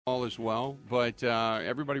All as well, but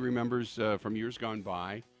everybody remembers from years gone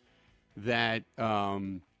by that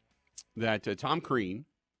Tom Crean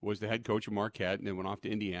was the head coach of Marquette, and then went off to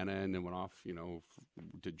Indiana, and then went off,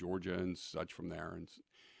 to Georgia and such from there.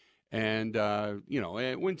 And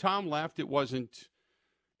when Tom left, it wasn't.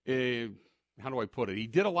 How do I put it? He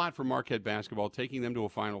did a lot for Marquette basketball, taking them to a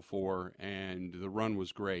Final Four, and the run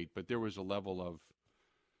was great. But there was a level of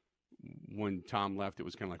when Tom left, it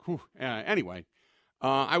was kind of like, whew. Anyway,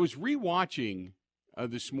 I was rewatching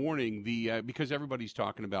this morning because everybody's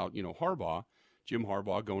talking about Harbaugh, Jim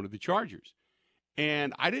Harbaugh going to the Chargers,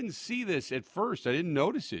 and I didn't see this at first. I didn't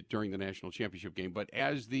notice it during the national championship game, but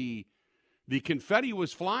as the confetti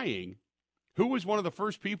was flying, who was one of the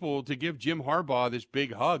first people to give Jim Harbaugh this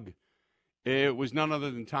big hug? It was none other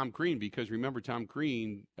than Tom Crean, because remember Tom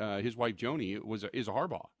Crean, his wife Joni is a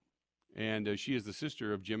Harbaugh, and she is the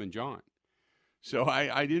sister of Jim and John. So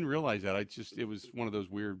I didn't realize that. It was one of those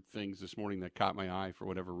weird things this morning that caught my eye for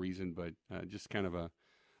whatever reason, but just kind of a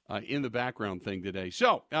in the background thing today.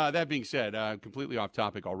 So that being said, completely off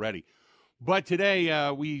topic already. But today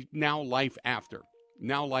Life After.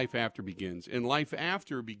 Now Life After begins. And Life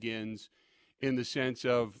After begins in the sense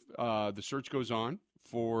of the search goes on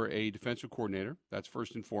for a defensive coordinator. That's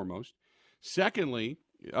first and foremost. Secondly,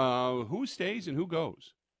 who stays and who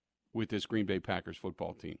goes with this Green Bay Packers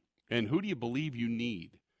football team? And who do you believe you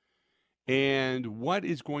need? And what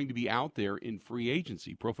is going to be out there in free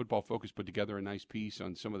agency? Pro Football Focus put together a nice piece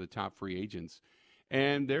on some of the top free agents.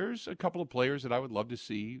 And there's a couple of players that I would love to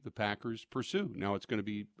see the Packers pursue. Now, it's going to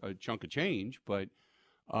be a chunk of change, but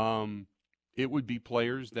it would be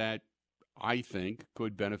players that I think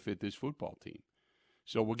could benefit this football team.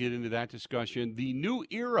 So we'll get into that discussion. The new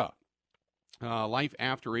era, Life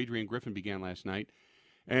After Adrian Griffin, began last night.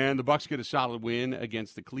 And the Bucs get a solid win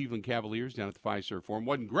against the Cleveland Cavaliers down at the Fiserv Forum.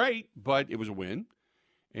 Wasn't great, but it was a win.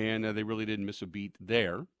 And they really didn't miss a beat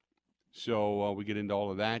there. So we get into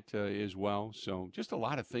all of that as well. So just a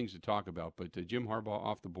lot of things to talk about. But Jim Harbaugh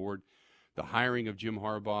off the board. The hiring of Jim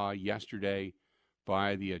Harbaugh yesterday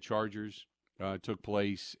by the Chargers took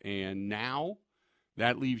place. And now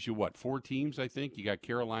that leaves you, 4 teams, I think? You got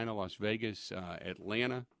Carolina, Las Vegas,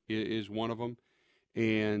 Atlanta is one of them.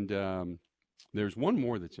 And there's one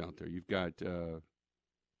more that's out there. You've got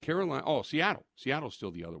Carolina. Oh, Seattle. Seattle's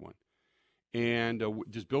still the other one. And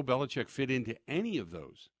does Bill Belichick fit into any of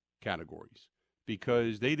those categories?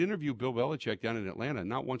 Because they'd interviewed Bill Belichick down in Atlanta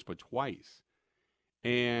not once but twice.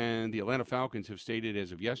 And the Atlanta Falcons have stated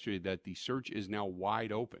as of yesterday that the search is now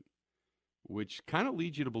wide open, which kind of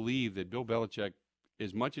leads you to believe that Bill Belichick,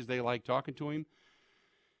 as much as they like talking to him,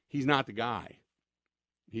 he's not the guy.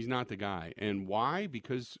 He's not the guy. And why?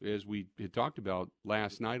 Because, as we had talked about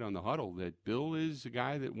last night on the huddle, that Bill is a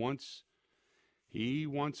guy that wants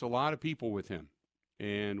a lot of people with him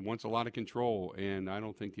and wants a lot of control. And I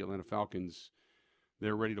don't think the Atlanta Falcons,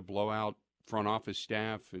 they're ready to blow out front office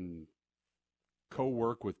staff and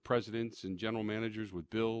co-work with presidents and general managers with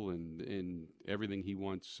Bill and everything he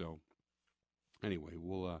wants. So anyway,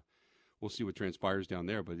 we'll see what transpires down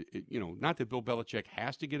there. But, not that Bill Belichick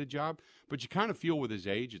has to get a job, but you kind of feel with his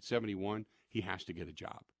age at 71, he has to get a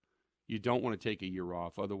job. You don't want to take a year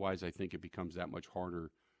off. Otherwise, I think it becomes that much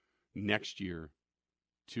harder next year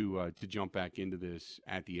to jump back into this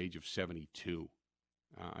at the age of 72.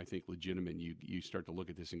 I think legitimate. You start to look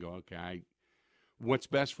at this and go, okay, what's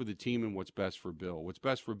best for the team and what's best for Bill? What's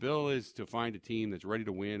best for Bill is to find a team that's ready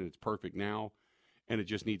to win and it's perfect now, and it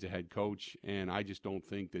just needs a head coach. And I just don't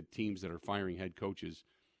think that teams that are firing head coaches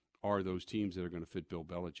are those teams that are going to fit Bill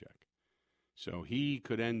Belichick. So he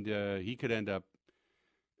could end up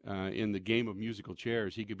in the game of musical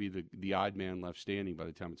chairs. He could be the odd man left standing by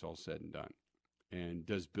the time it's all said and done. And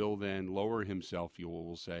does Bill then lower himself, you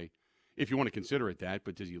will say, if you want to consider it that,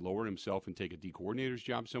 but does he lower himself and take a D coordinator's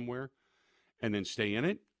job somewhere and then stay in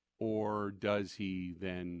it? Or does he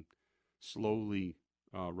then slowly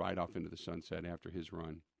ride off into the sunset after his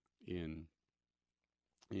run in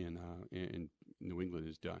New England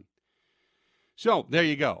is done? So there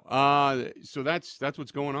you go. So that's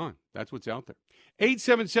what's going on. That's what's out there.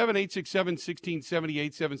 877-867-1670,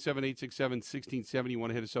 877-867-1670. You want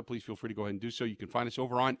to hit us up, please feel free to go ahead and do so. You can find us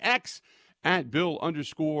over on X at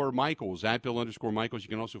Bill_Michaels, at Bill_Michaels. You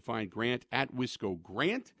can also find Grant at Wisco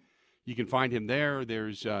Grant. You can find him there.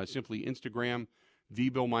 There's simply Instagram, The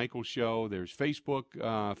Bill Michaels Show. There's Facebook,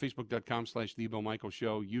 Facebook.com/The Bill Michaels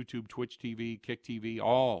Show, YouTube, Twitch TV, Kick TV,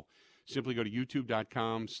 all. Simply go to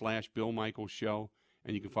YouTube.com/Bill Michaels Show,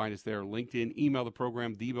 and you can find us there. LinkedIn, email the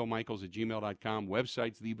program, TheBillMichaels@gmail.com.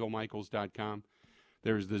 Websites, TheBillMichaels.com.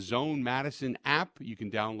 There's the Zone Madison app. You can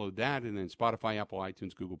download that, and then Spotify, Apple,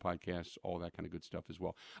 iTunes, Google Podcasts, all that kind of good stuff as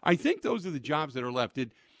well. I think those are the jobs that are left. Is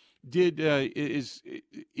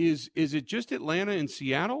it just Atlanta and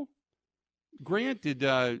Seattle? Grant,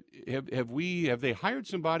 have they hired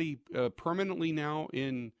somebody permanently now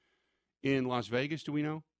in Las Vegas? Do we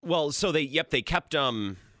know? Well, so they kept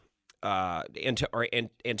Antonio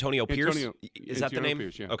Pierce. Is that the name?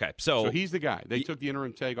 Pierce, yeah. Okay, so he's the guy. They took the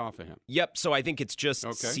interim tag off of him. Yep. So I think it's just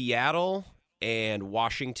Seattle and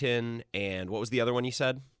Washington, and what was the other one you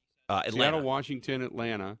said? Atlanta. Seattle, Washington,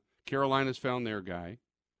 Atlanta. Carolina's found their guy.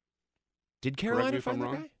 Did Carolina find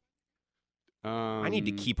their guy? I need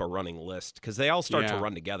to keep a running list because they all start to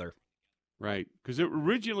run together. Right. Because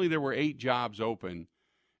originally there were 8 jobs open,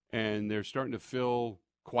 and they're starting to fill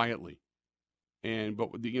quietly.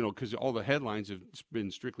 But because all the headlines have been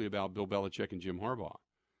strictly about Bill Belichick and Jim Harbaugh.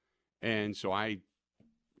 And so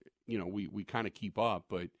we kind of keep up.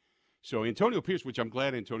 But so Antonio Pierce, which I'm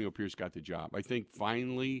glad Antonio Pierce got the job. I think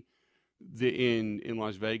finally in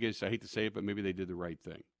Las Vegas, I hate to say it, but maybe they did the right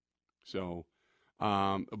thing. So,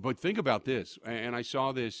 but think about this, and I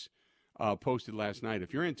saw this posted last night.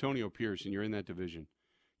 If you're Antonio Pierce and you're in that division,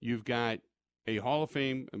 you've got a Hall of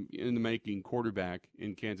Fame in the making quarterback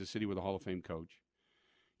in Kansas City with a Hall of Fame coach.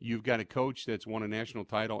 You've got a coach that's won a national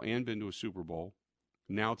title and been to a Super Bowl,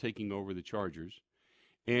 now taking over the Chargers.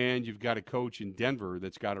 And you've got a coach in Denver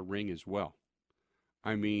that's got a ring as well.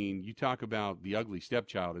 I mean, you talk about the ugly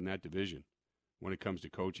stepchild in that division when it comes to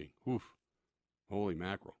coaching. Oof, holy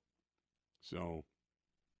mackerel. So,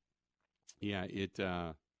 yeah, it's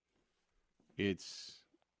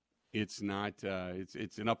not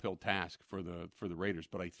it's an uphill task for the Raiders,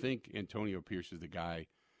 but I think Antonio Pierce is the guy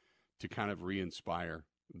to kind of re-inspire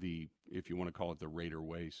the, if you want to call it, the Raider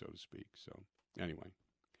way, so to speak. So anyway,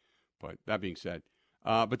 but that being said,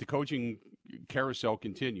 but the coaching carousel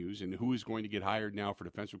continues, and who is going to get hired now for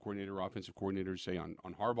defensive coordinator, offensive coordinators, say on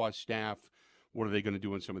Harbaugh's staff? What are they going to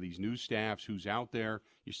do on some of these new staffs? Who's out there?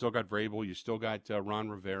 You still got Vrabel. You still got Ron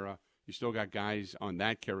Rivera. You still got guys on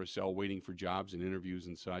that carousel waiting for jobs and interviews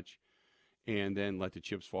and such, and then let the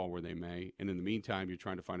chips fall where they may. And in the meantime, you're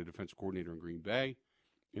trying to find a defensive coordinator in Green Bay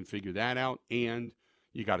and figure that out. And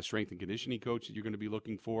you got a strength and conditioning coach that you're going to be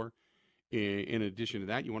looking for. In addition to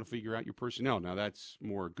that, you want to figure out your personnel. Now, that's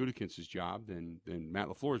more Gutekunst's job than Matt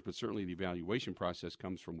LaFleur's, but certainly the evaluation process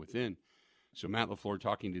comes from within. So Matt LaFleur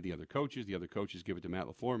talking to the other coaches give it to Matt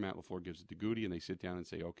LaFleur gives it to Goody, and they sit down and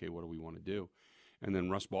say, okay, what do we want to do? And then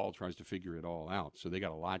Russ Ball tries to figure it all out. So they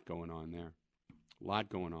got a lot going on there. A lot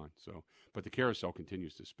going on. So, but the carousel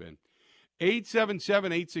continues to spin.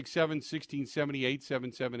 877-867-1670,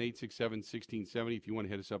 877-867-1670. If you want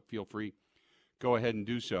to hit us up, feel free. Go ahead and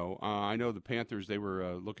do so. I know the Panthers, they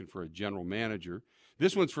were looking for a general manager.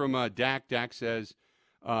 This one's from Dak. Dak says,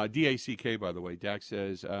 D-A-C-K, by the way. Dak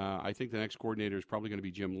says, I think the next coordinator is probably going to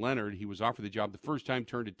be Jim Leonard. He was offered the job the first time,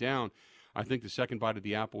 turned it down. I think the second bite of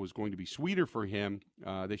the apple is going to be sweeter for him.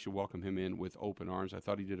 They should welcome him in with open arms. I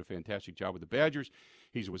thought he did a fantastic job with the Badgers.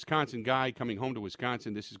 He's a Wisconsin guy coming home to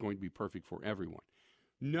Wisconsin. This is going to be perfect for everyone.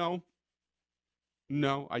 No,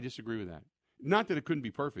 I disagree with that. Not that it couldn't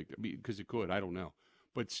be perfect, because it could. I don't know.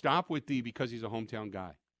 But stop with because he's a hometown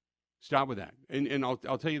guy. Stop with that. And I'll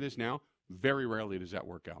tell you this now. Very rarely does that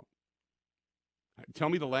work out. Tell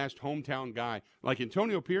me the last hometown guy. Like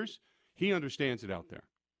Antonio Pierce, he understands it out there.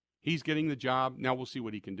 He's getting the job. Now we'll see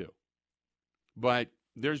what he can do. But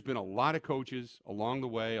there's been a lot of coaches along the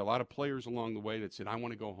way, a lot of players along the way that said, I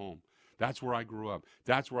want to go home. That's where I grew up.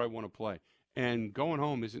 That's where I want to play. And going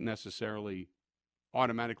home isn't necessarily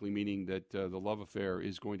automatically meaning that the love affair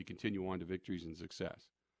is going to continue on to victories and success.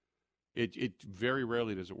 It very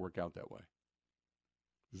rarely does it work out that way.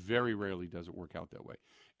 Very rarely does it work out that way.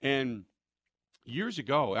 And years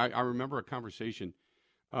ago, I remember a conversation.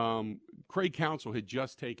 Craig Counsell had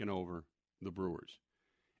just taken over the Brewers.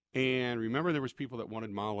 And remember, there was people that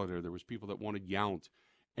wanted Molitor. There was people that wanted Yount.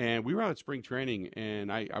 And we were out at spring training, and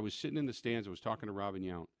I was sitting in the stands. I was talking to Robin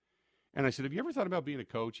Yount. And I said, have you ever thought about being a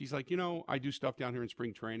coach? He's like, I do stuff down here in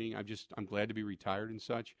spring training. I'm glad to be retired and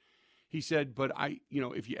such. He said, but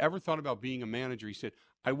if you ever thought about being a manager, he said,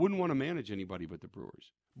 I wouldn't want to manage anybody but the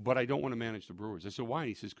Brewers. But I don't want to manage the Brewers. I said, why?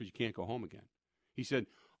 He says, because you can't go home again. He said,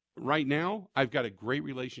 right now, I've got a great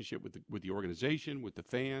relationship with the organization, with the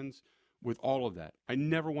fans, with all of that. I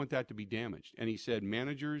never want that to be damaged. And he said,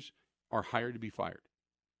 managers are hired to be fired.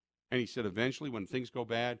 And he said, eventually, when things go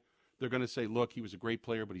bad, they're going to say, look, he was a great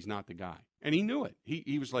player, but he's not the guy. And he knew it.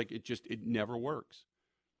 He was like, it never works.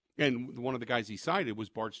 And one of the guys he cited was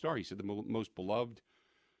Bart Starr. He said the most beloved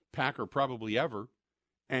Packer probably ever.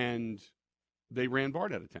 And they ran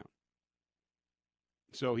Bart out of town.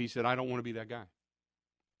 So he said, I don't want to be that guy.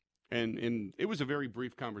 And it was a very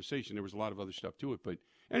brief conversation. There was a lot of other stuff to it.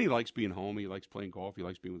 And he likes being home. He likes playing golf. He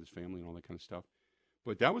likes being with his family and all that kind of stuff.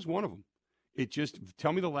 But that was one of them. It just,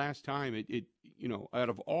 tell me the last time out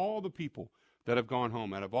of all the people that have gone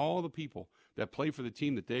home, out of all the people that play for the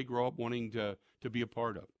team that they grow up wanting to be a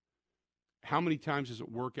part of, how many times does it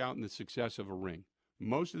work out in the success of a ring?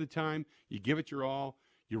 Most of the time, you give it your all,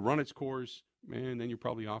 you run its course, man, then you're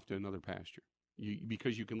probably off to another pasture.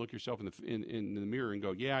 Because you can look yourself in the mirror and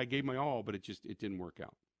go, yeah, I gave my all, but it didn't work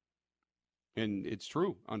out. And it's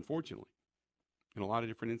true, unfortunately, in a lot of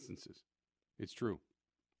different instances. It's true.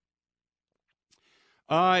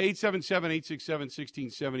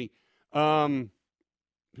 877-867-1670.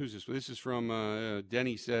 Who's this? This is from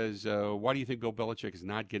Denny says, why do you think Bill Belichick is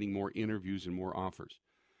not getting more interviews and more offers?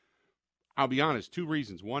 I'll be honest, 2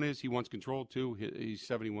 reasons. One is he wants control. 2, he's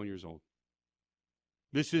 71 years old.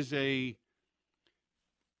 This is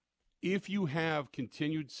if you have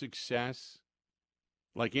continued success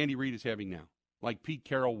like Andy Reid is having now, like Pete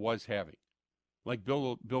Carroll was having, like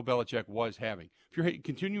Bill Belichick was having, if you're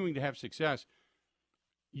continuing to have success,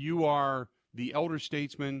 you are the elder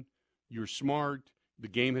statesman, you're smart, the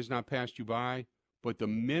game has not passed you by, but the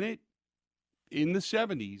minute in the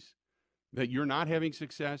 70s that you're not having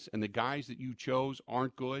success and the guys that you chose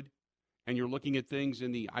aren't good, and you're looking at things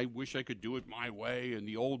in the I wish I could do it my way and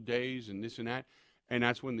the old days and this and that, and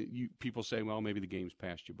that's when people say, well, maybe the game's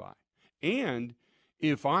passed you by. And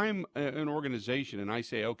if I'm an organization and I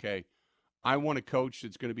say, okay, I want a coach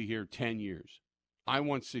that's going to be here 10 years. I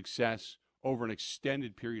want success over an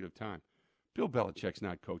extended period of time. Bill Belichick's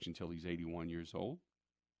not coaching until he's 81 years old.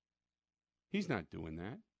 He's not doing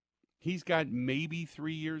that. He's got maybe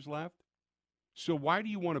 3 years left. So why do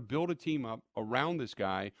you want to build a team up around this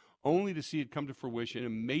guy only to see it come to fruition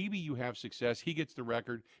and maybe you have success, he gets the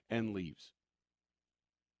record and leaves?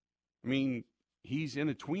 I mean, he's in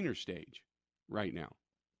a tweener stage right now.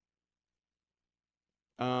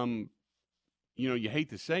 You hate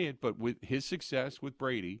to say it, but with his success with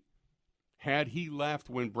Brady, had he left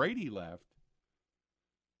when Brady left,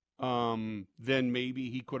 then maybe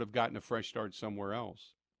he could have gotten a fresh start somewhere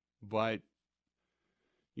else. But,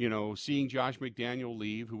 seeing Josh McDaniel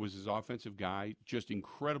leave, who was his offensive guy, just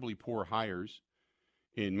incredibly poor hires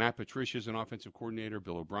in Matt Patricia as an offensive coordinator,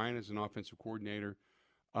 Bill O'Brien as an offensive coordinator,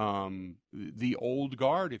 the old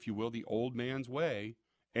guard, if you will, the old man's way,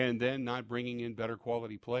 and then not bringing in better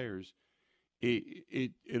quality players.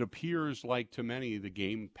 It appears like to many the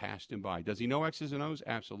game passed him by. Does he know X's and O's?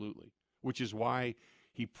 Absolutely, which is why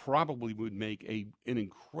he probably would make an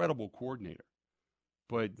incredible coordinator.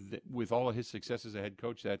 But with all of his success as a head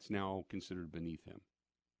coach, that's now considered beneath him.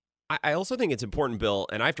 I also think it's important, Bill,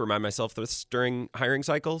 and I have to remind myself this during hiring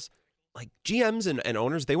cycles, like GMs and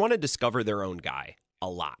owners, they want to discover their own guy a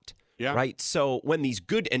lot. Yeah. Right. So when these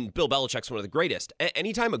good, and Bill Belichick's one of the greatest,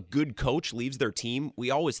 anytime a good coach leaves their team, we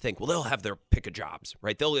always think, well, they'll have their pick of jobs,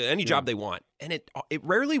 right? They'll any job they want. And it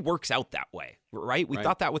rarely works out that way, right? We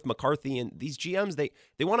thought that with McCarthy, and these GMs,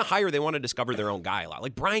 they want to hire, they want to discover their own guy a lot.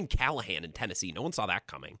 Like Brian Callahan in Tennessee. No one saw that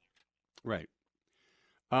coming. Right.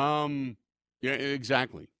 Yeah,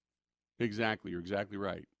 exactly. Exactly. You're exactly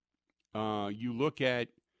right. You look at,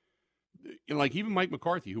 like even Mike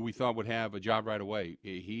McCarthy, who we thought would have a job right away,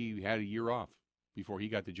 he had a year off before he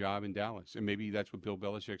got the job in Dallas. And maybe that's what Bill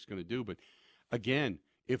Belichick's going to do. But again,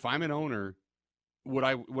 if I'm an owner, would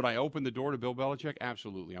I open the door to Bill Belichick?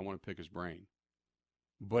 Absolutely. I want to pick his brain.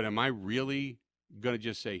 But am I really going to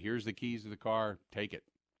just say, here's the keys to the car, take it,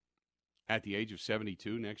 at the age of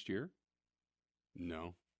 72 next year?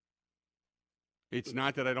 No. It's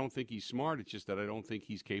not that I don't think he's smart. It's just that I don't think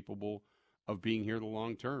he's capable of being here the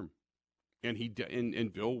long term. And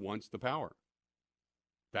and Bill wants the power.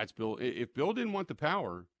 That's Bill. If Bill didn't want the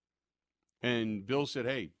power, and Bill said,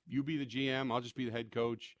 "Hey, you be the GM, I'll just be the head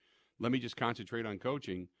coach. Let me just concentrate on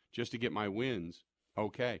coaching just to get my wins."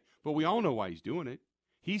 Okay, but we all know why he's doing it.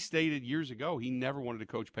 He stated years ago he never wanted to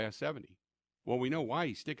coach past 70. Well, we know why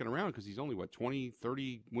he's sticking around, because he's only 20,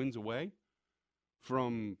 30 wins away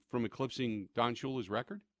from eclipsing Don Shula's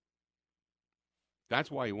record. That's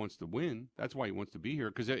why he wants to win. That's why he wants to be here.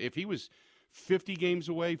 Because if he was 50 games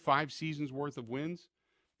away, 5 seasons worth of wins,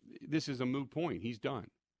 this is a moot point. He's done.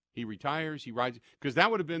 He retires. He rides. Because that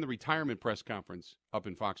would have been the retirement press conference up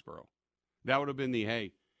in Foxborough. That would have been the,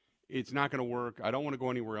 hey, it's not going to work. I don't want to go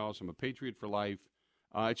anywhere else. I'm a Patriot for life.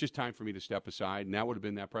 It's just time for me to step aside. And that would have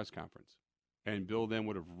been that press conference. And Bill then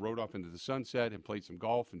would have rode off into the sunset and played some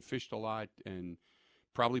golf and fished a lot and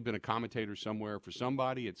probably been a commentator somewhere for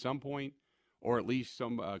somebody at some point, or at least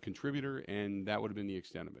some contributor, and that would have been the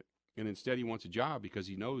extent of it. And instead he wants a job because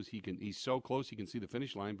he knows he's so close he can see the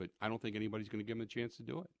finish line, but I don't think anybody's going to give him a chance to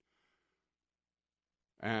do it.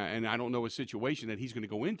 And I don't know a situation that he's going to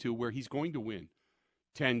go into where he's going to win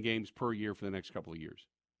 10 games per year for the next couple of years.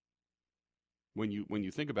 When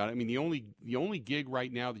you think about it, I mean, the only gig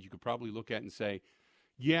right now that you could probably look at and say,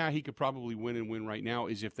 yeah, he could probably win right now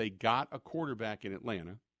is if they got a quarterback in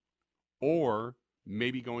Atlanta or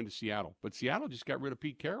maybe going to Seattle. But Seattle just got rid of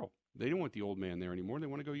Pete Carroll. They don't want the old man there anymore. They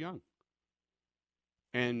want to go young.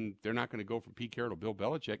 And they're not going to go from Pete Carroll to Bill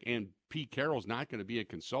Belichick. And Pete Carroll's not going to be a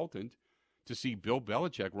consultant to see Bill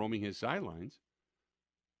Belichick roaming his sidelines.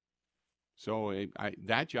 So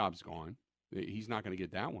that job's gone. He's not going to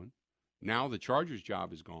get that one. Now the Chargers'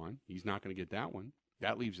 job is gone. He's not going to get that one.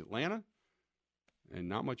 That leaves Atlanta and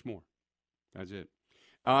not much more. That's it.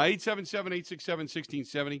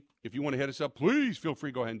 877-867-1670. If you want to hit us up, please feel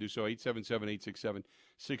free to go ahead and do so.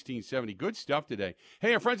 877-867-1670. Good stuff today.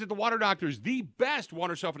 Hey, our friends at the Water Doctors, the best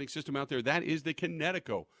water softening system out there. That is the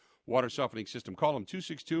Connecticut water softening system. Call them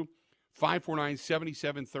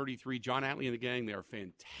 262-549-7733. John Atley and the gang, they are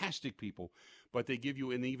fantastic people, but they give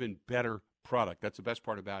you an even better product. That's the best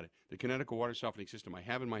part about it. The Connecticut water softening system I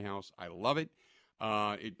have in my house. I love it.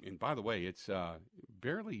 And by the way, it's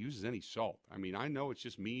barely uses any salt. I mean, I know it's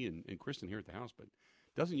just me and Kristen here at the house, but it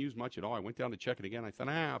doesn't use much at all. I went down to check it again. I thought,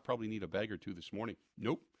 I'll probably need a bag or two this morning.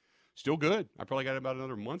 Nope. Still good. I probably got about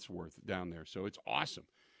another month's worth down there. So it's awesome.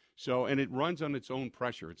 So, and it runs on its own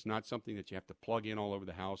pressure. It's not something that you have to plug in all over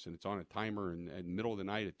the house, and it's on a timer, and in the middle of the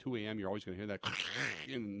night at 2 a.m., you're always going to hear that,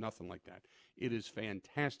 and nothing like that. It is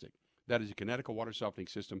fantastic. That is a Connecticut water softening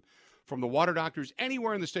system from the Water Doctors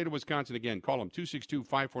anywhere in the state of Wisconsin. Again, call them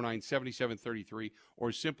 262-549-7733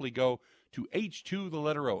 or simply go to H2, the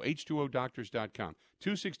letter O, H2ODoctors.com.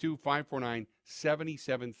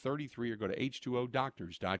 262-549-7733 or go to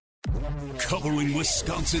H2ODoctors.com. Covering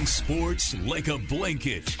Wisconsin sports like a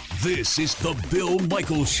blanket. This is the Bill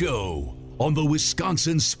Michaels Show on the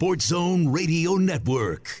Wisconsin Sports Zone Radio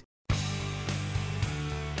Network.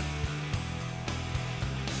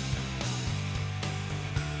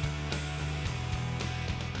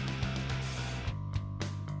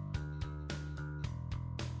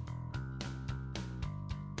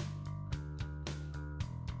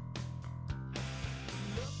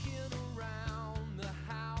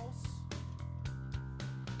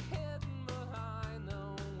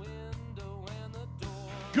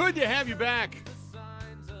 Good to have you back.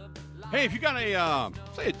 Hey, if you got a,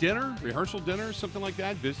 say a dinner, rehearsal dinner, something like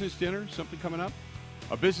that, business dinner, something coming up,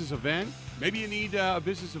 a business event, maybe you need a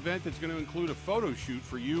business event that's going to include a photo shoot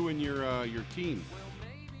for you and your team.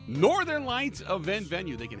 Northern Lights Event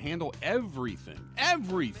Venue, they can handle everything.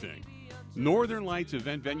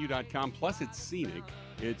 NorthernLightsEventVenue.com, plus it's scenic.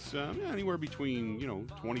 It's anywhere between,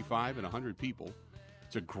 25 and 100 people.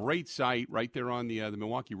 It's a great site right there on the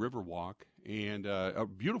Milwaukee River Walk. And a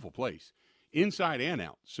beautiful place, inside and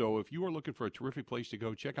out. So if you are looking for a terrific place to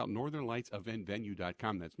go, check out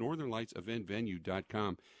NorthernLightsEventVenue.com. That's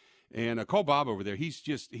NorthernLightsEventVenue.com. And call Bob over there. He's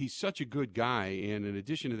such a good guy. And in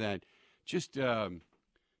addition to that, just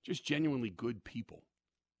genuinely good people.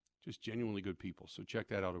 Just genuinely good people. So check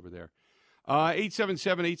that out over there.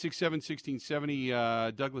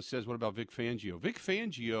 877-867-1670. Douglas says, what about Vic Fangio? Vic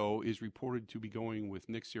Fangio is reported to be going with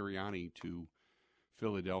Nick Sirianni to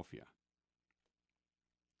Philadelphia.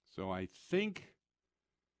 So I think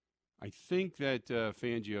that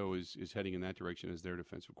Fangio is heading in that direction as their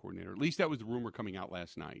defensive coordinator. At least that was the rumor coming out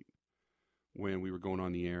last night when we were going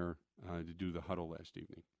on the air to do the huddle last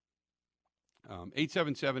evening.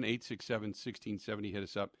 877-867-1670. Hit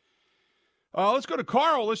us up. Let's go to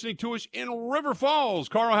Carl listening to us in River Falls.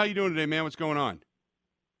 Carl, how you doing today, man? What's going on?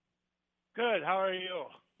 Good. How are you?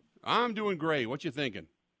 I'm doing great. What you thinking?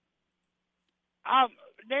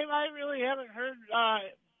 Dave, I really haven't heard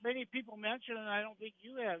many people mention, and I don't think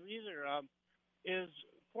you have either, is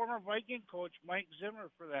former Viking coach Mike Zimmer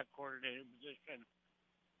for that coordinator position.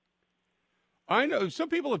 I know some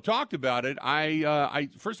people have talked about it. I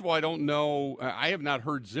first of all, I don't know. I have not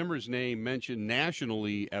heard Zimmer's name mentioned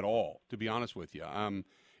nationally at all, to be honest with you. And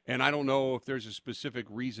I don't know if there's a specific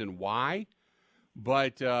reason why,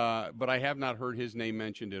 but I have not heard his name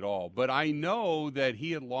mentioned at all. But I know that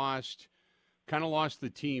he had kind of lost the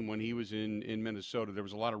team when he was in Minnesota. There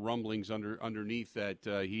was a lot of rumblings underneath that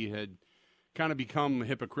he had kind of become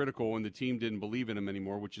hypocritical and the team didn't believe in him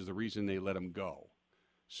anymore, which is the reason they let him go.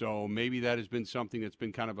 So maybe that has been something that's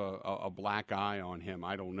been kind of a black eye on him.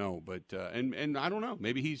 I don't know, but and I don't know.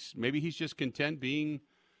 Maybe he's just content being,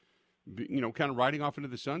 kind of riding off into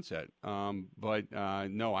the sunset. But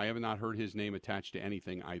no, I have not heard his name attached to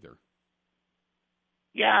anything either.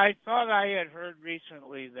 Yeah, I thought I had heard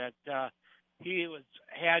recently that he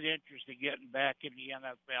had interest in getting back in the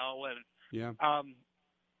NFL, and Yeah.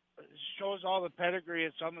 shows all the pedigree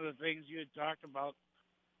of some of the things you had talked about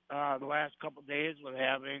the last couple of days with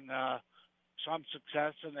having some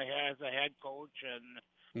success as a head coach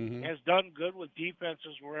and has done good with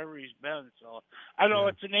defenses wherever he's been. So I don't know. Yeah.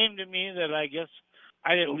 It's a name to me that I guess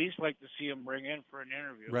I'd at least like to see him bring in for an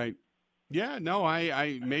interview. Right. Yeah, no,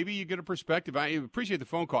 I maybe you get a perspective. I appreciate the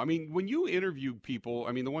phone call. I mean, when you interview people,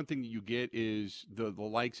 I mean, the one thing that you get is the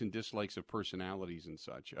likes and dislikes of personalities and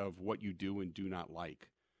such, of what you do and do not like.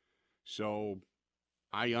 So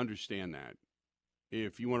I understand that.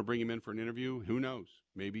 If you want to bring him in for an interview, who knows?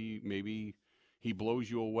 Maybe he blows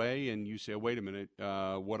you away and you say, wait a minute,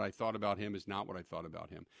 what I thought about him is not what I thought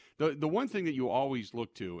about him. The one thing that you always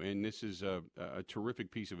look to, and this is a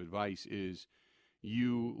terrific piece of advice, is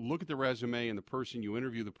you look at the resume and the person, you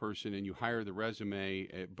interview the person, and you hire the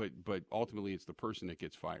resume, but ultimately it's the person that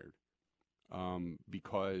gets fired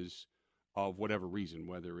because of whatever reason,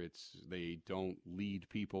 whether it's they don't lead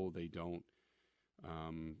people, they don't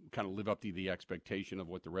kind of live up to the expectation of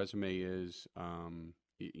what the resume is.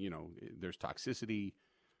 There's toxicity,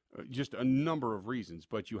 just a number of reasons.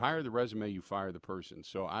 But you hire the resume, you fire the person.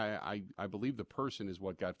 So I believe the person is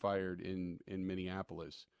what got fired in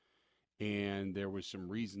Minneapolis. And there was some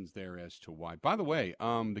reasons there as to why. By the way,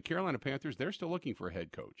 the Carolina Panthers, they're still looking for a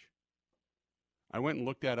head coach. I went and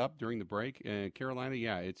looked that up during the break. Carolina,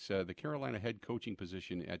 it's the Carolina head coaching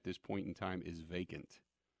position at this point in time is vacant.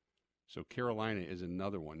 So Carolina is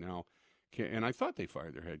another one. Now, and I thought they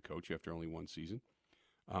fired their head coach after only one season.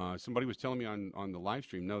 Somebody was telling me on the live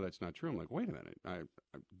stream, no, that's not true. I'm like, wait a minute.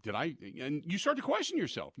 Did I? And you start to question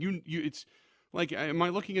yourself. It's like, am I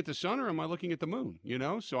looking at the sun or am I looking at the moon?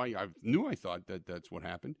 So I knew I thought that's what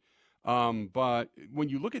happened. But when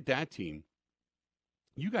you look at that team,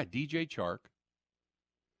 you got DJ Chark.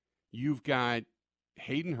 You've got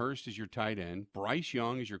Hayden Hurst as your tight end. Bryce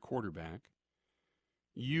Young as your quarterback.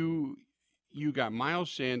 You got Miles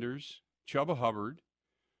Sanders, Chuba Hubbard,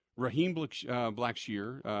 Raheem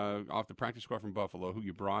Blackshear off the practice squad from Buffalo, who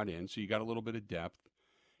you brought in, so you got a little bit of depth.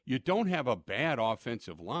 You don't have a bad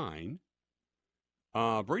offensive line.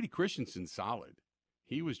 Brady Christensen's solid.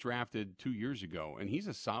 He was drafted 2 years ago, and he's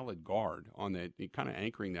a solid guard on that, kind of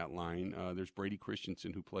anchoring that line. There's Brady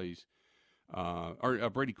Christensen who plays,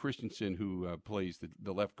 Brady Christensen who plays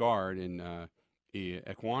the left guard, and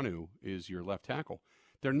Ekwonu is your left tackle.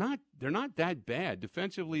 They're not that bad.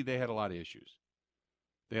 Defensively, they had a lot of issues.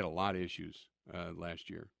 Last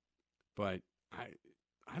year. But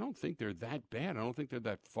I don't think they're that bad. I don't think they're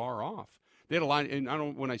that far off. They had a lot,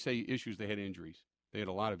 and when I say issues, they had injuries. They had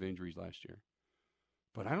a lot of injuries last year.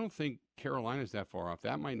 But I don't think Carolina's that far off.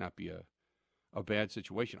 That might not be a bad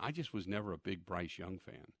situation. I just was never a big Bryce Young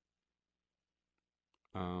fan.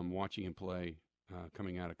 Watching him play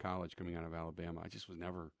coming out of college, coming out of Alabama,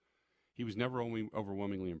 he was never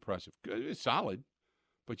overwhelmingly impressive. It's solid,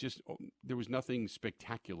 but just there was nothing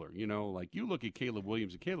spectacular. Like you look at Caleb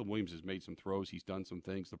Williams, and Caleb Williams has made some throws. He's done some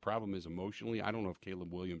things. The problem is emotionally, I don't know if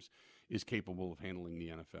Caleb Williams is capable of handling the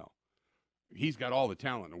NFL. He's got all the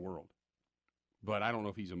talent in the world, but I don't know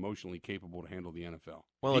if he's emotionally capable to handle the NFL.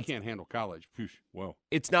 Well, he can't handle college. Well,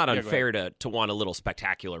 it's not unfair to want a little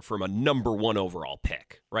spectacular from a number one overall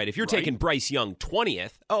pick, right? If you're taking Bryce Young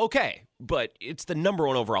 20th, okay, but it's the number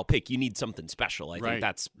one overall pick. You need something special. I think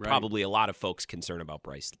that's probably a lot of folks' concern about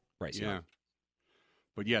Bryce Young.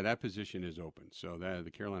 But yeah, that position is open. So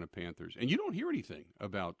the Carolina Panthers, and you don't hear anything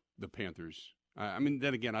about the Panthers. I mean,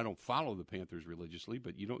 then again, I don't follow the Panthers religiously,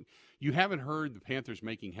 but you haven't heard the Panthers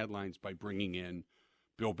making headlines by bringing in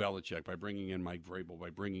Bill Belichick, by bringing in Mike Vrabel,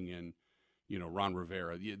 by bringing in, Ron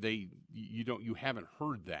Rivera. You haven't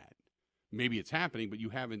heard that. Maybe it's happening, but you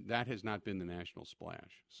haven't. That has not been the national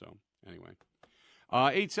splash. So anyway,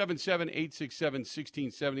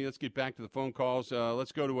 877-867-1670. Let's get back to the phone calls.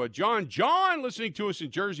 Let's go to John. John, listening to us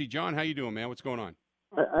in Jersey. John, how you doing, man? What's going on?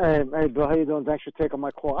 Hey, Bill, how you doing? Thanks for taking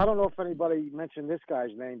my call. I don't know if anybody mentioned this guy's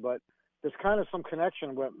name, but there's kind of some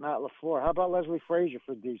connection with Matt LaFleur. How about Leslie Frazier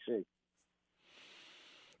for D.C.?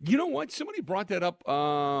 You know what? Somebody brought that up,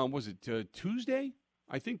 was it Tuesday?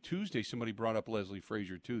 I think Tuesday somebody brought up Leslie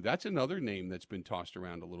Frazier, too. That's another name that's been tossed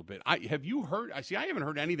around a little bit. Have you heard? I haven't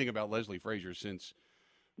heard anything about Leslie Frazier since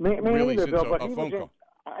me neither, Bill, but a phone call.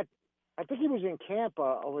 I think he was in camp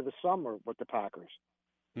over the summer with the Packers.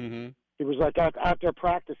 Mm-hmm. He was like at their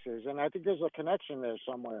practices, and I think there's a connection there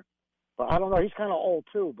somewhere. But I don't know. He's kind of old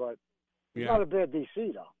too, but he's not a bad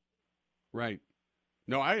DC though. Right.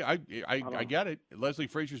 No, I get it. Leslie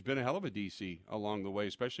Frazier's been a hell of a DC along the way,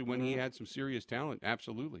 especially when he had some serious talent.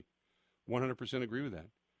 Absolutely, 100% agree with that.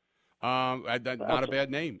 Not a bad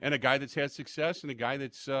name. And a guy that's had success and a guy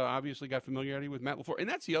that's obviously got familiarity with Matt LaFleur. And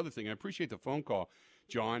that's the other thing. I appreciate the phone call,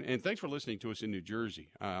 John, and thanks for listening to us in New Jersey,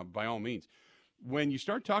 by all means. When you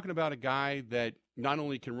start talking about a guy that not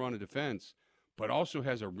only can run a defense, but also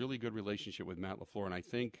has a really good relationship with Matt LaFleur, and I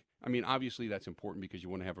think, obviously that's important because you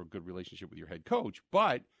want to have a good relationship with your head coach,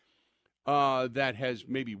 but that has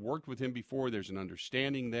maybe worked with him before, there's an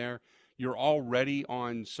understanding there, you're already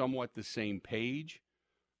on somewhat the same page,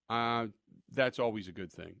 that's always a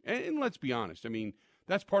good thing. And let's be honest,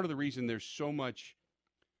 that's part of the reason there's so much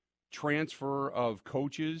transfer of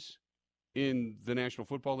coaches in the National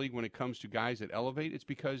Football League when it comes to guys that elevate. It's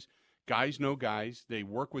because guys know guys, they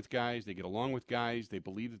work with guys, they get along with guys, they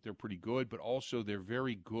believe that they're pretty good, but also they're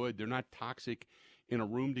very good. They're not toxic in a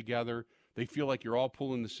room together. They feel like you're all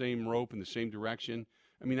pulling the same rope in the same direction.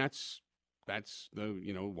 That's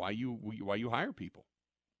the why you hire people.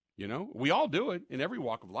 We all do it in every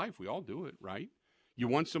walk of life. We all do it, right? You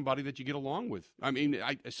want somebody that you get along with.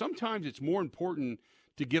 Sometimes it's more important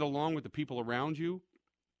to get along with the people around you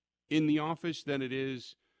in the office than it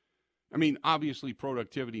is. Obviously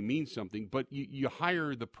productivity means something, but you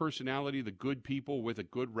hire the personality, the good people with a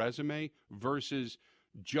good resume versus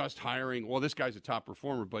just hiring, well, this guy's a top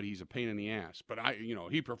performer, but he's a pain in the ass. But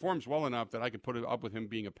he performs well enough that I could put up with him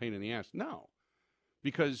being a pain in the ass. No,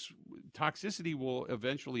 because toxicity will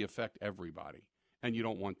eventually affect everybody, and you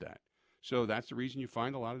don't want that. So that's the reason you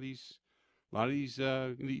find a lot of these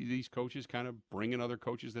coaches kind of bringing other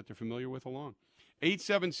coaches that they're familiar with along.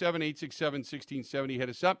 877-867-1670. Hit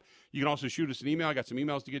us up. You can also shoot us an email. I got some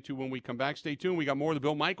emails to get to when we come back. Stay tuned. We got more of the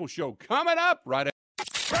Bill Michaels Show coming up right after.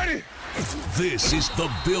 Ready? This is the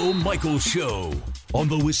Bill Michaels Show on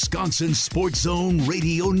the Wisconsin Sports Zone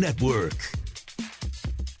Radio Network.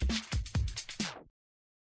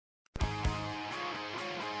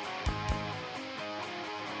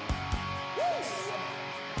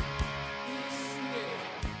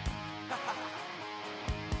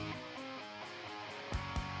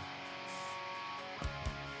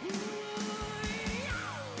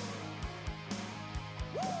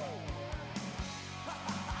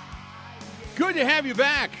 Good to have you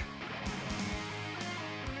back.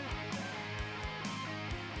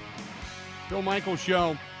 Bill Michaels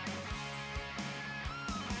Show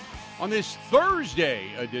on this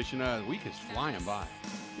Thursday edition. The week is flying by.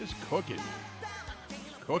 Just cooking.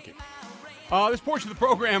 Cooking. This portion of the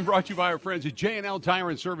program brought to you by our friends at J&L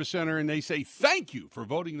Tire and Service Center, and they say thank you for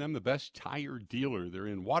voting them the best tire dealer. They're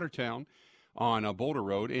in Watertown on Boulder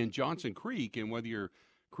Road and Johnson Creek, and whether you're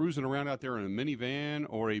cruising around out there in a minivan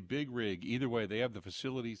or a big rig, either way, they have the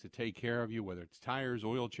facilities to take care of you, whether it's tires,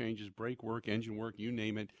 oil changes, brake work, engine work, you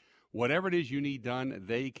name it. Whatever it is you need done,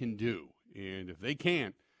 they can do. And if they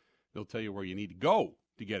can't, they'll tell you where you need to go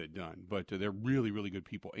to get it done. But they're really, really good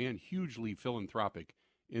people and hugely philanthropic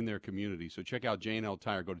in their community. So check out J&L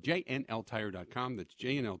Tire. Go to jnltire.com. That's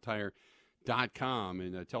jnltire.com.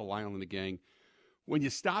 And tell Lionel and the gang, when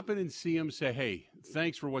you stop in and see them, say, hey,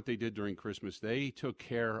 thanks for what they did during Christmas. They took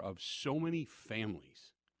care of so many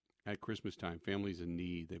families at Christmas time, families in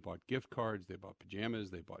need. They bought gift cards. They bought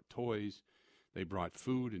pajamas. They bought toys. They brought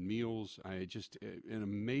food and meals. Just an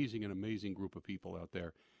amazing group of people out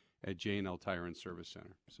there at J&L Tire and Service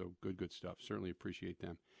Center. So good stuff. Certainly appreciate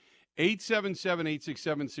them.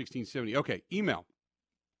 877-867-1670. Okay, email.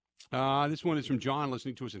 This one is from John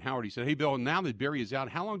listening to us in Howard. He said, hey, Bill, now that Barry is out,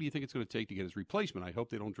 how long do you think it's going to take to get his replacement? I hope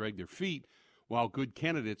they don't drag their feet while good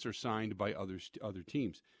candidates are signed by other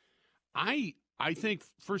teams. I think,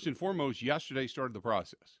 first and foremost, yesterday started the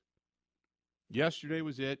process. Yesterday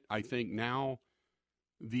was it. I think now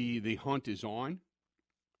the hunt is on.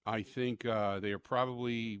 I think they are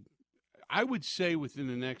probably, I would say, within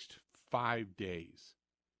the next 5 days.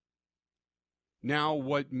 Now,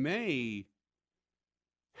 what may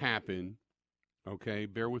happen, okay,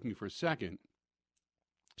 bear with me for a second.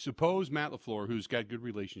 Suppose Matt LaFleur, who's got good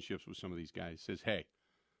relationships with some of these guys, says, hey,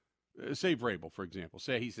 say Vrabel, for example.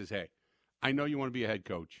 He says, hey, I know you want to be a head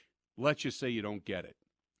coach. Let's just say you don't get it.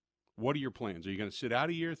 What are your plans? Are you going to sit out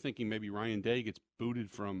a year thinking maybe Ryan Day gets booted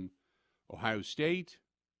from Ohio State?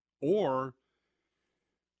 Or,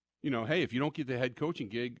 hey, if you don't get the head coaching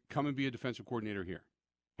gig, come and be a defensive coordinator here.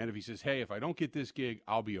 And if he says, hey, if I don't get this gig,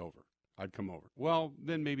 I'll be over. I'd come over. Well,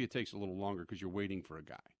 then maybe it takes a little longer because you're waiting for a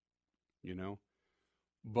guy,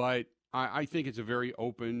 But I think it's a very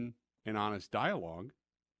open and honest dialogue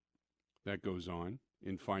that goes on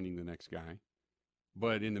in finding the next guy.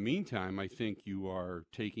 But in the meantime, I think you are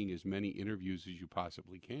taking as many interviews as you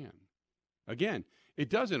possibly can. Again, it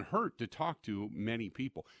doesn't hurt to talk to many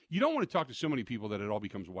people. You don't want to talk to so many people that it all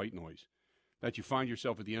becomes white noise. that you find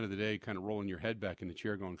yourself at the end of the day kind of rolling your head back in the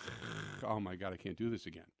chair going, oh, my God, I can't do this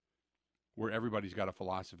again. Where everybody's got a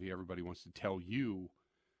philosophy. Everybody wants to tell you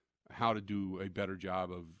how to do a better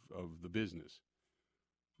job of the business.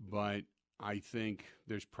 But I think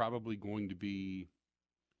there's probably going to be,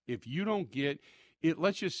 if you don't get it,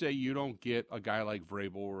 let's just say you don't get a guy like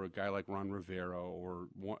Vrabel or a guy like Ron Rivera or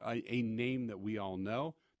a name that we all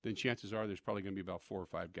know, then chances are there's probably going to be about 4 or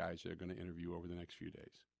 5 guys that are going to interview over the next few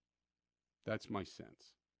days. That's my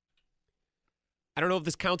sense. I don't know if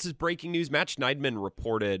this counts as breaking news. Matt Schneidman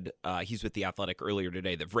reported, he's with The Athletic earlier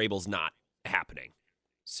today, that Vrabel's not happening.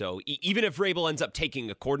 So even if Vrabel ends up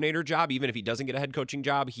taking a coordinator job, even if he doesn't get a head coaching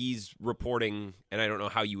job, he's reporting, and I don't know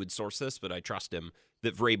how you would source this, but I trust him,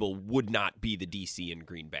 that Vrabel would not be the DC in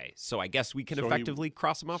Green Bay. So I guess we can effectively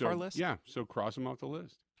cross him off our list? Yeah, so cross him off the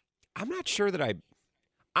list. I'm not sure that I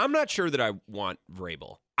want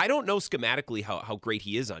Vrabel. I don't know schematically how great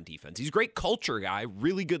he is on defense. He's a great culture guy,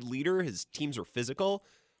 really good leader. His teams are physical,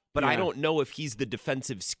 but I don't know if he's the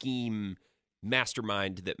defensive scheme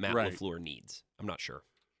mastermind that Matt LaFleur needs. I'm not sure.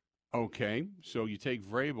 Okay, so you take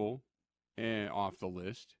Vrabel off the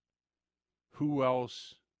list. Who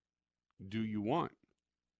else do you want?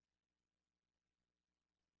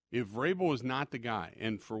 If Vrabel is not the guy,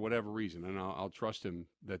 and for whatever reason, and I'll trust him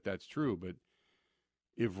that that's true, but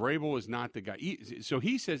if Vrabel is not the guy, so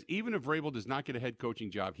he says even if Vrabel does not get a head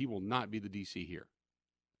coaching job, he will not be the DC here.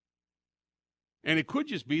 And it could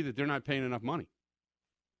just be that they're not paying enough money.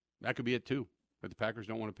 That could be it too, that the Packers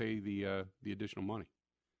don't want to pay the additional money.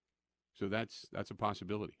 So that's a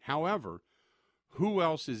possibility. However, who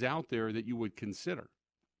else is out there that you would consider?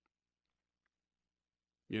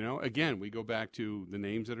 You know, again, we go back to the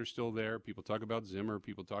names that are still there. People talk about Zimmer.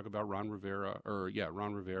 People talk about Ron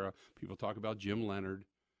Rivera. People talk about Jim Leonard.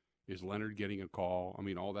 Is Leonard getting a call? I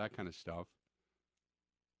mean, all that kind of stuff.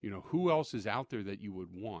 You know, who else is out there that you would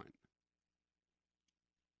want?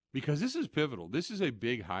 Because this is pivotal. This is a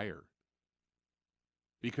big hire.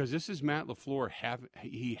 Because this is Matt LaFleur.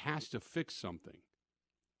 He has to fix something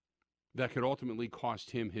that could ultimately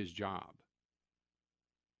cost him his job.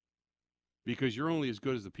 Because you're only as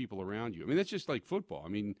good as the people around you. I mean, that's just like football. I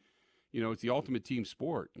mean, you know, it's the ultimate team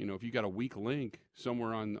sport. You know, if you got a weak link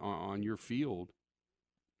somewhere on your field,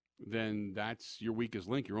 then that's your weakest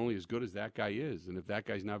link. You're only as good as that guy is. And if that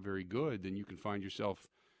guy's not very good, then you can find yourself,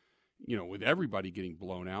 you know, with everybody getting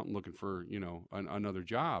blown out and looking for, you know, another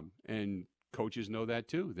job. And coaches know that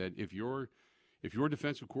too, that if your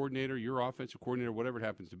defensive coordinator, your offensive coordinator, whatever it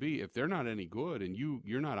happens to be, if they're not any good and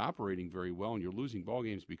you're not operating very well and you're losing ball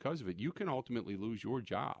games because of it, you can ultimately lose your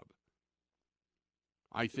job.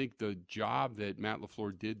 I think the job that Matt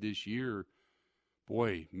LaFleur did this year,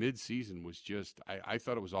 boy, mid-season was just, I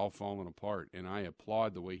thought it was all falling apart, and I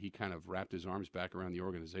applaud the way he kind of wrapped his arms back around the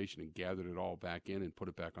organization and gathered it all back in and put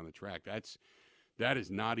it back on the track. That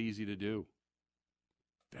is not easy to do.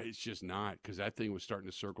 It's just not, because that thing was starting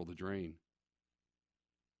to circle the drain.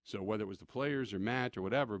 So whether it was the players or Matt or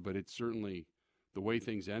whatever, but it's certainly the way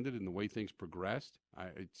things ended and the way things progressed,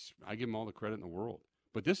 I give him all the credit in the world.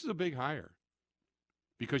 But this is a big hire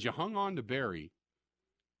because you hung on to Barry,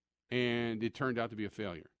 and it turned out to be a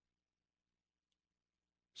failure.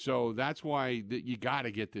 So that's why you got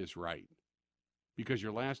to get this right, because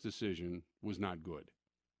your last decision was not good.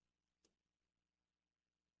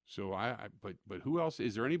 So but who else?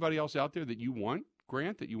 Is there anybody else out there that you want,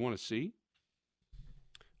 Grant, that you want to see?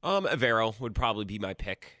 Evero would probably be my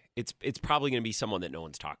pick. It's probably going to be someone that no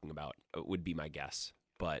one's talking about, would be my guess.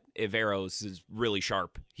 But Evero's is really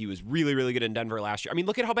sharp. He was really, really good in Denver last year. I mean,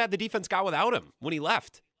 look at how bad the defense got without him when he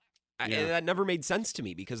left. Yeah. That never made sense to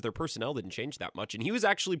me because their personnel didn't change that much. And he was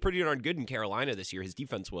actually pretty darn good in Carolina this year. His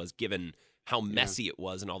defense was, given how messy it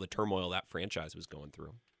was and all the turmoil that franchise was going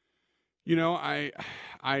through. You know,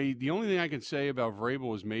 the only thing I can say about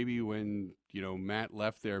Vrabel is maybe when, you know, Matt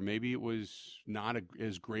left there, maybe it was not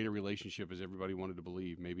as great a relationship as everybody wanted to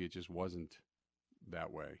believe. Maybe it just wasn't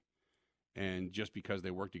that way. And just because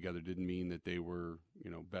they worked together didn't mean that they were,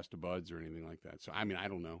 you know, best of buds or anything like that. So, I mean, I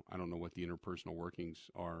don't know. I don't know what the interpersonal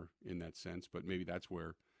workings are in that sense, but maybe that's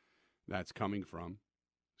where that's coming from.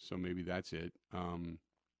 So maybe that's it.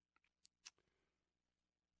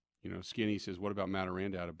 You know, Skinny says, what about Matt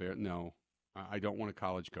Aranda out of Bear? No, I don't want a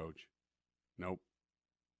college coach. Nope.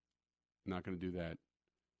 Not going to do that.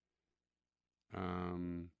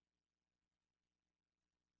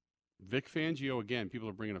 Vic Fangio, again, people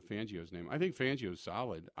are bringing up Fangio's name. I think Fangio's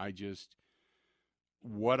solid.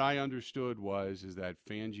 What I understood is that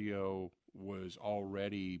Fangio was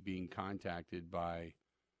already being contacted by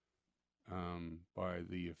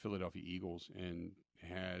the Philadelphia Eagles, and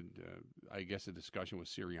had, I guess, a discussion with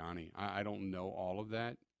Sirianni. I don't know all of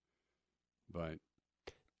that, but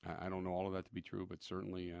I don't know all of that to be true. But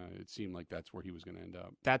certainly, it seemed like that's where he was going to end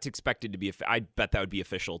up. That's expected to be. I bet that would be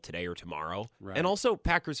official today or tomorrow. Right. And also,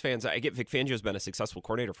 Packers fans, I get Vic Fangio's been a successful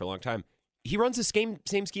coordinator for a long time. He runs the same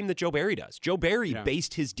scheme that Joe Barry does. Joe Barry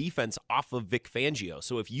based his defense off of Vic Fangio.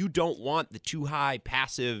 So if you don't want the too high,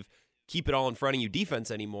 passive, keep it all in front of you defense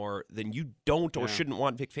anymore, then you don't or shouldn't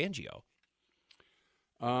want Vic Fangio.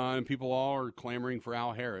 And people all are clamoring for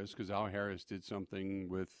Al Harris because Al Harris did something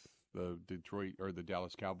with the Detroit or the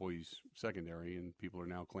Dallas Cowboys secondary, and people are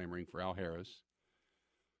now clamoring for Al Harris.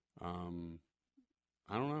 I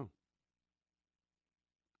don't know.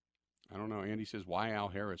 Andy says, why Al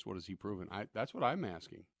Harris? What has he proven? That's what I'm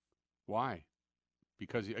asking. Why?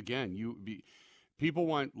 Because, again, people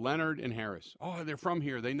want Leonard and Harris. Oh, they're from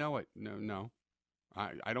here. They know it. No.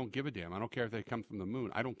 I don't give a damn. I don't care if they come from the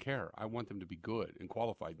moon. I don't care. I want them to be good and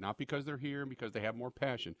qualified, not because they're here and because they have more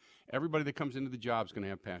passion. Everybody that comes into the job is going to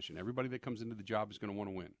have passion. Everybody that comes into the job is going to want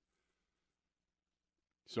to win.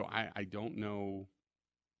 So I don't know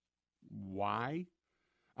why.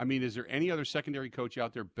 I mean, is there any other secondary coach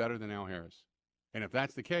out there better than Al Harris? And if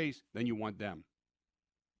that's the case, then you want them.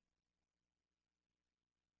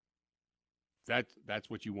 That's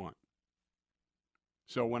what you want.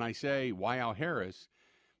 So when I say, why Al Harris,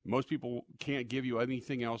 most people can't give you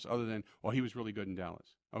anything else other than, well, he was really good in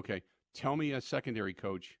Dallas. Okay, tell me a secondary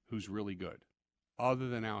coach who's really good other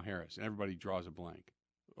than Al Harris. And everybody draws a blank.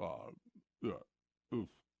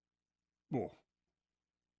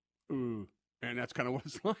 And that's kind of what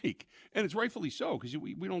it's like. And it's rightfully so, because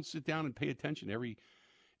we don't sit down and pay attention to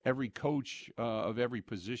every coach of every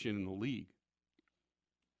position in the league.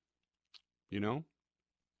 You know?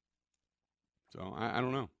 So I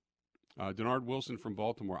don't know. Denard Wilson from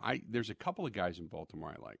Baltimore. There's a couple of guys in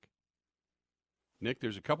Baltimore I like. Nick,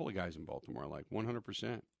 there's a couple of guys in Baltimore I like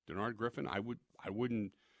 100%. Denard Griffin, I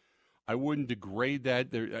wouldn't degrade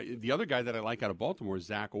that. The other guy that I like out of Baltimore is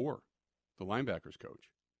Zach Orr, the linebackers coach.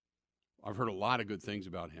 I've heard a lot of good things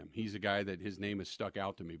about him. He's a guy that his name has stuck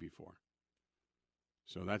out to me before.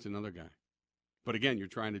 So that's another guy. But again, you're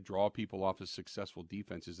trying to draw people off of successful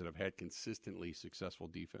defenses that have had consistently successful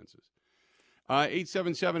defenses.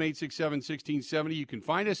 877-867-1670. You can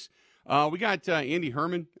find us. We got Andy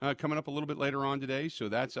Herman coming up a little bit later on today, so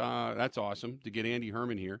that's awesome to get Andy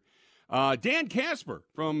Herman here. Dan Casper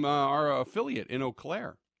from our affiliate in Eau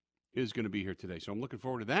Claire is going to be here today, so I'm looking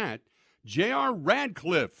forward to that. J.R.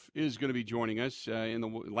 Radcliffe is going to be joining us in the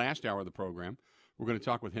last hour of the program. We're going to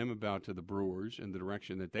talk with him about the Brewers and the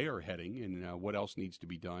direction that they are heading and what else needs to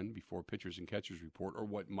be done before pitchers and catchers report, or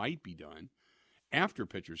what might be done after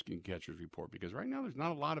pitchers and catchers report, because right now there's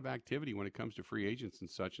not a lot of activity when it comes to free agents and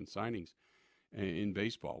such and signings in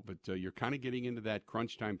baseball. But you're kind of getting into that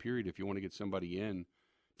crunch time period if you want to get somebody in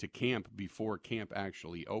to camp before camp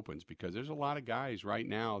actually opens, because there's a lot of guys right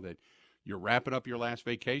now that you're wrapping up your last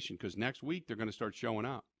vacation because next week they're going to start showing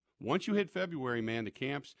up. Once you hit February, man, the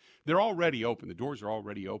camps, they're already open. The doors are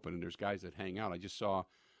already open, and there's guys that hang out. I just saw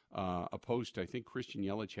a post. I think Christian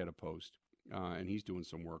Yelich had a post, and he's doing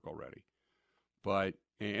some work already. And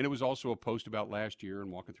it was also a post about last year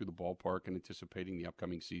and walking through the ballpark and anticipating the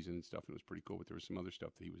upcoming season and stuff. And it was pretty cool, but there was some other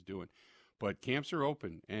stuff that he was doing. But camps are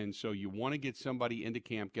open, and so you want to get somebody into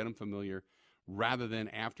camp, get them familiar, rather than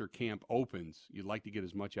after camp opens. You'd like to get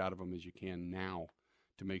as much out of them as you can now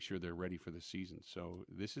to make sure they're ready for the season. So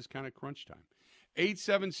this is kind of crunch time.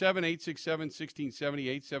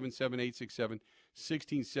 877-867-1670,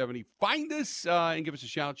 877-867-1670. Find us and give us a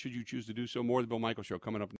shout should you choose to do so. More of the Bill Michaels Show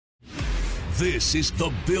coming up. This is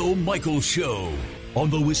the Bill Michaels Show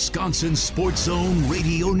on the Wisconsin Sports Zone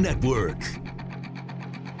Radio Network.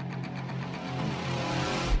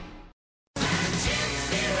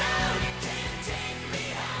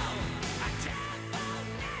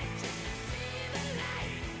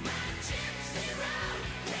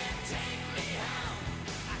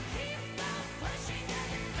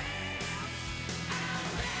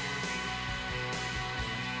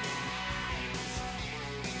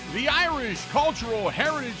 The Irish Cultural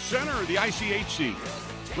Heritage Center, the ICHC,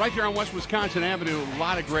 right there on West Wisconsin Avenue. A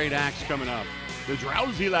lot of great acts coming up. The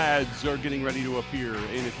Drowsy Lads are getting ready to appear.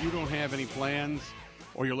 And if you don't have any plans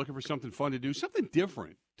or you're looking for something fun to do, something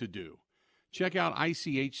different to do, check out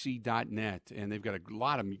ICHC.net. And they've got a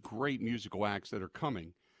lot of great musical acts that are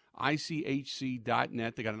coming.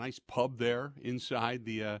 ICHC.net. They got a nice pub there inside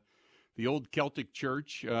the old Celtic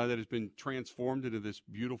church that has been transformed into this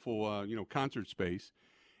beautiful, concert space.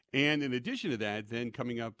 And in addition to that, then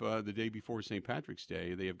coming up the day before St. Patrick's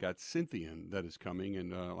Day, they have got Cynthian that is coming.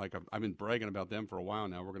 And I've been bragging about them for a while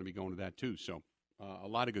now. We're going to be going to that too. So A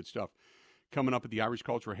lot of good stuff coming up at the Irish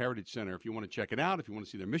Cultural Heritage Center. If you want to check it out, if you want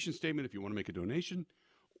to see their mission statement, if you want to make a donation,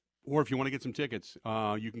 or if you want to get some tickets,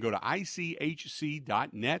 you can go to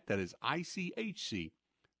ICHC.net. That is ICHC.net.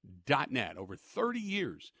 Over 30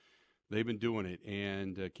 years they've been doing it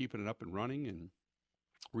and keeping it up and running and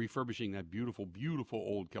refurbishing that beautiful, beautiful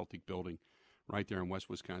old Celtic building right there on West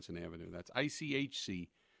Wisconsin Avenue. That's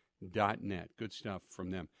ICHC.net. Good stuff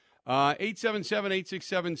from them.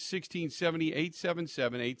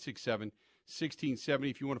 877-867-1670, 877-867-1670.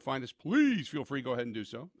 If you want to find us, please feel free. Go ahead and do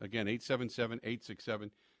so. Again,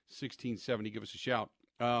 877-867-1670. Give us a shout.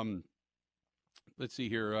 Let's see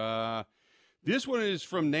here. This one is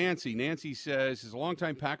from Nancy. Nancy says, as a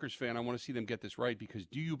longtime Packers fan, I want to see them get this right because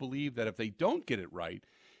do you believe that if they don't get it right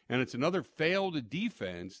and it's another failed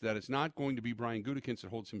defense, that it's not going to be Brian Gutekunst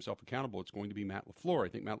that holds himself accountable. It's going to be Matt LaFleur. I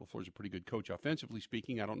think Matt LaFleur is a pretty good coach offensively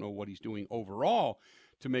speaking. I don't know what he's doing overall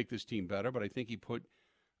to make this team better, but I think he put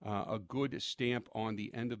a good stamp on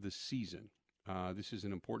the end of the season. This is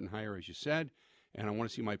an important hire, as you said, and I want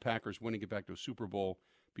to see my Packers win and get back to a Super Bowl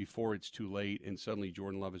before it's too late and suddenly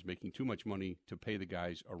Jordan Love is making too much money to pay the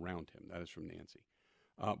guys around him. That is from Nancy.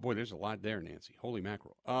 Boy, there's a lot there, Nancy. Holy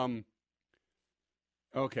mackerel.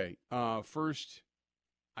 Okay, first,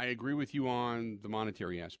 I agree with you on the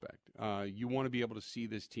monetary aspect. You want to be able to see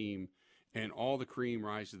this team and all the cream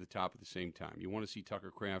rise to the top at the same time. You want to see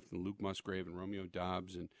Tucker Kraft and Luke Musgrave and Romeo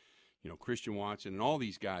Doubs and Christian Watson and all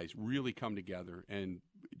these guys really come together and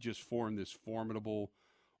just form this formidable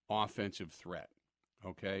offensive threat,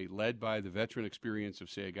 okay, led by the veteran experience of,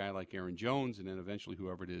 say, a guy like Aaron Jones and then eventually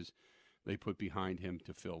whoever it is they put behind him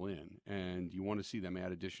to fill in. And you want to see them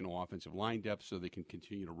add additional offensive line depth so they can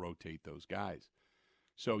continue to rotate those guys.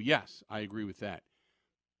 So, yes, I agree with that.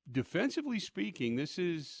 Defensively speaking,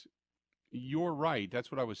 you're right.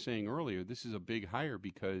 That's what I was saying earlier. This is a big hire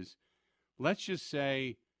because let's just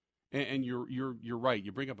say, and you're right,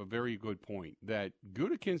 you bring up a very good point, that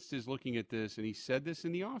Gutekunst is looking at this, and he said this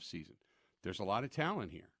in the offseason. There's a lot of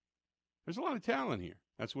talent here. There's a lot of talent here.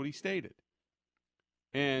 That's what he stated.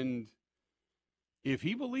 And if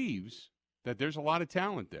he believes that there's a lot of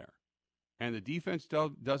talent there and the defense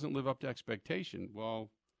doesn't live up to expectation, well,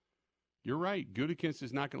 you're right. Gutekunst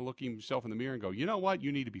is not going to look himself in the mirror and go, you know what,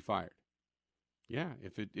 you need to be fired. Yeah,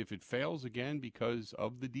 if it fails again because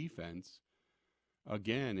of the defense,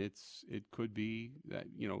 again, it could be that,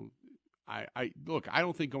 I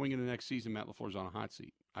don't think going into next season Matt LaFleur's on a hot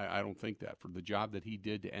seat. I don't think that. For the job that he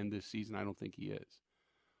did to end this season, I don't think he is.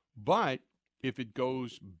 But if it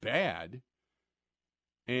goes bad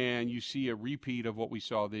and you see a repeat of what we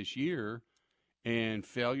saw this year and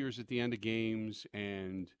failures at the end of games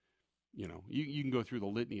and, you can go through the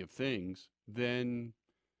litany of things, then,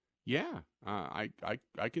 yeah, I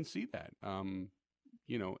can see that.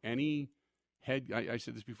 Any head, I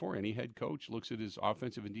said this before, any head coach looks at his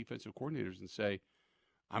offensive and defensive coordinators and say,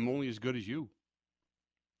 I'm only as good as you.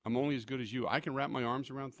 I'm only as good as you. I can wrap my arms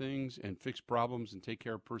around things and fix problems and take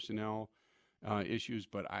care of personnel issues,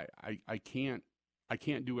 but I can't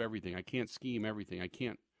do everything. I can't scheme everything. I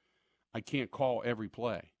can't call every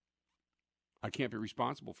play. I can't be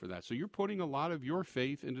responsible for that. So you're putting a lot of your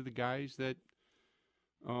faith into the guys that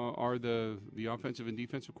are the offensive and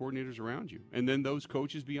defensive coordinators around you, and then those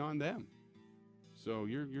coaches beyond them. So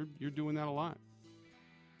you're doing that a lot.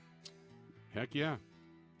 Heck yeah.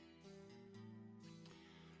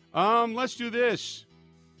 Let's do this.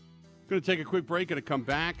 I'm going to take a quick break and come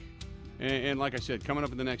back. And like I said, coming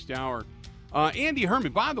up in the next hour, Andy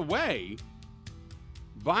Herman. By the way,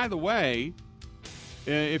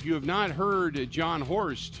 if you have not heard John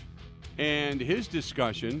Horst and his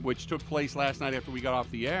discussion, which took place last night after we got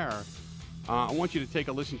off the air, I want you to take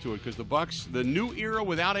a listen to it because the Bucs, the new era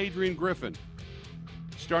without Adrian Griffin,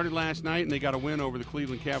 started last night and they got a win over the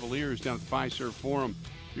Cleveland Cavaliers down at the Fiserv Forum.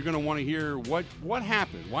 You're going to want to hear what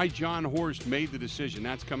happened, why John Horst made the decision.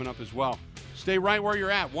 That's coming up as well. Stay right where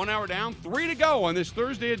you're at. 1 hour down, 3 to go on this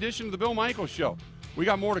Thursday edition of the Bill Michaels Show. We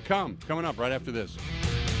got more to come. Coming up right after this.